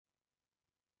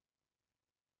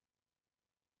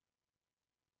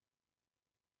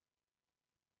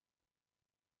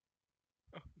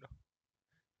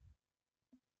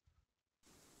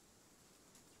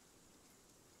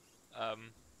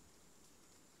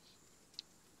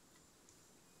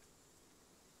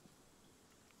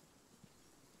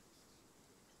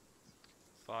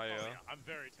Fire. Oh, yeah, I'm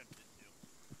very tempted to.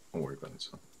 Don't worry about it,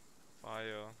 son.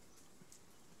 Fire.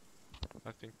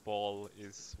 I think Ball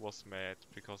was mad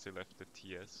because he left the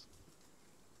TS.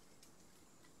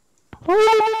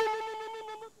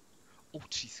 Oh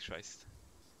Jesus Christ.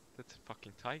 That's a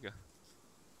fucking tiger.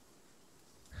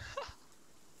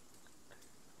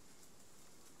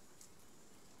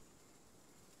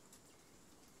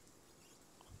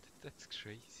 That's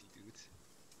crazy, dude.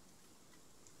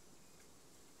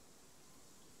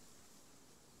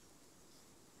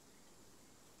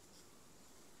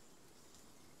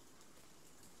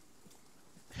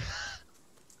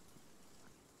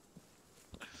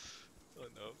 Oh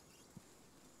no.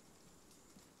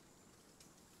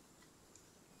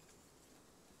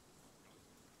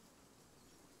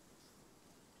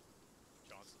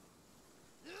 Johnson.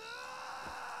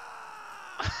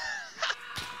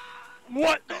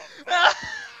 What the?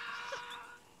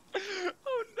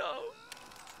 Oh no.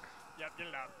 Yep, get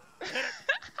it out. Hit it.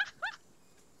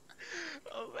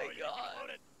 Oh my Oh, you god. can load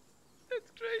it.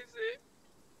 That's crazy.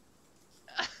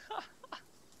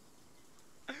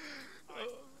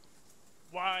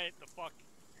 Why the fuck?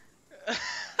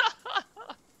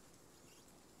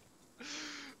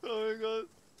 Oh my god.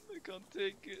 I can't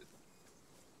take it.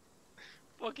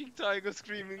 Fucking tiger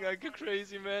screaming like a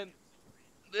crazy man.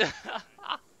 There's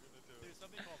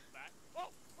something called back. Oh!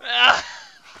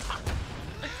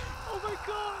 Oh my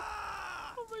god.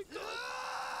 Oh my god.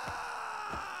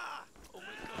 Oh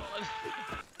my god.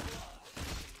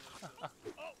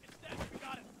 Oh, it's dead. We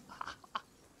got it.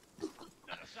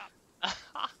 No, stop.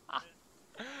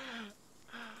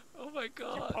 Oh my You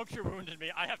god. puncture wounded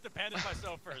me. I have to bandage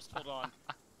myself first. Hold on.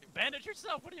 Bandage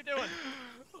yourself. What are you doing?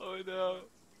 Oh no.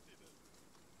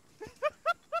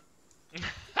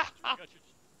 I got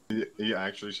your He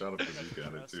actually shot a bazooka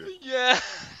at it too. Yeah.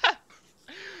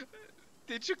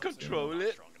 Did you control not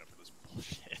it? strong enough for this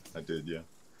bullshit. I did, yeah.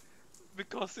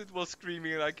 Because it was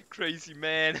screaming like a crazy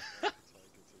man.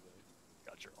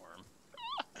 Got your arm.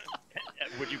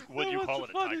 would you That call was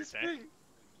it the a tiger funniest tank?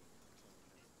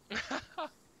 thing.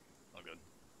 Oh, good.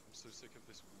 I'm so sick of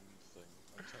this wound thing.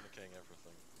 I'm tourniqueting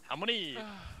everything. How many,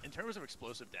 in terms of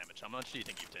explosive damage, how much do you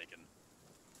think you've taken?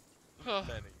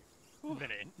 Many.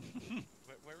 Many.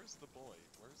 Where is the boy?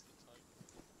 Where is the tiger?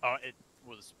 Oh, it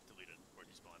was deleted or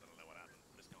despawned. I don't know what happened,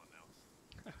 but it's gone now.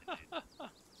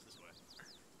 Indeed. This way.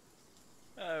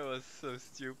 That was so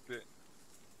stupid.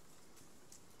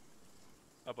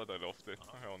 Oh, but I loved it.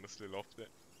 I honestly loved it.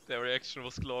 The reaction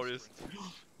was glorious.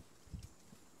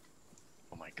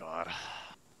 Oh my god.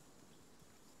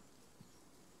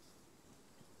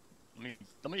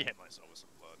 Let me hit myself with some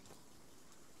blood.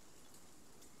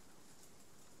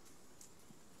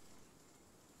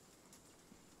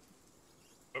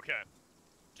 Okay.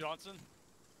 Johnson?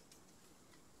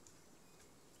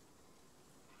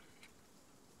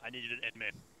 I need you to end me.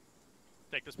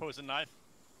 Take this poison knife,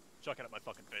 chuck it at my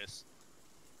fucking face.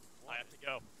 I have to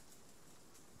go.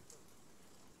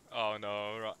 Oh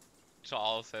no,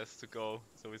 Charles has to go,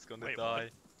 so he's gonna Wait, die.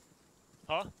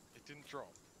 Huh? It didn't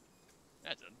drop.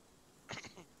 That did.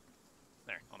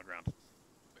 There, on the ground.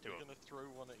 We're gonna throw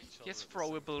one at each other. He has at the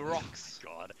same throwable time. rocks.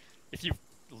 God. If you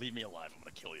leave me alive, I'm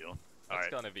gonna kill you. That's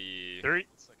Alright. gonna be 3, 1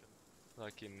 second.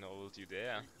 like in Old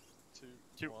Judea. 2,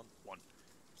 2, 1. 1.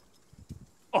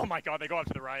 Oh my god, they go up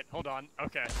to the right. Hold on.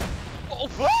 Okay. Oh,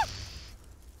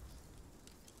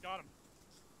 Got him.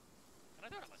 Can I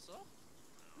do it myself?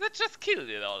 that just killed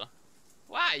it all.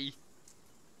 Why?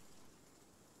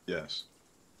 Yes.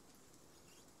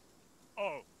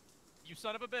 Oh. You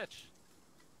son of a bitch.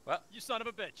 What? You son of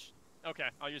a bitch. Okay,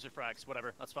 I'll use your frags.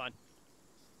 Whatever. That's fine.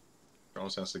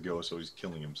 Charles has to go, so he's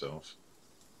killing himself.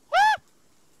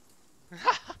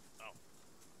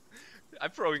 I'm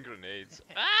throwing grenades.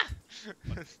 Ah!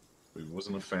 He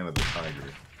wasn't a fan of the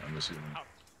tiger, I'm assuming.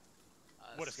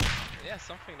 What is Yeah,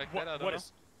 something like What, that. I don't what know.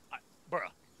 is... bruh.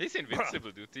 He's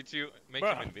invincible, dude. Did you make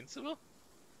Bruh. him invincible?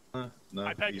 No,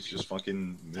 I beg he's of you. just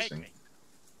fucking Take missing. me.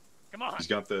 Come on. He's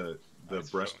got the That's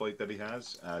breastplate that he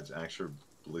has, adds extra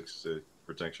ballistic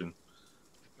protection.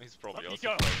 He's probably Let me also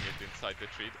go. throwing it inside the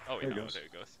tree. Oh, There wait, he no, goes. there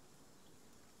it goes.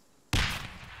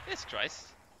 Yes, Christ.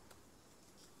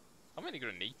 How many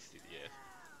grenades did he have?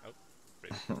 Oh,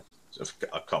 great. Just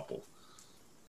a couple.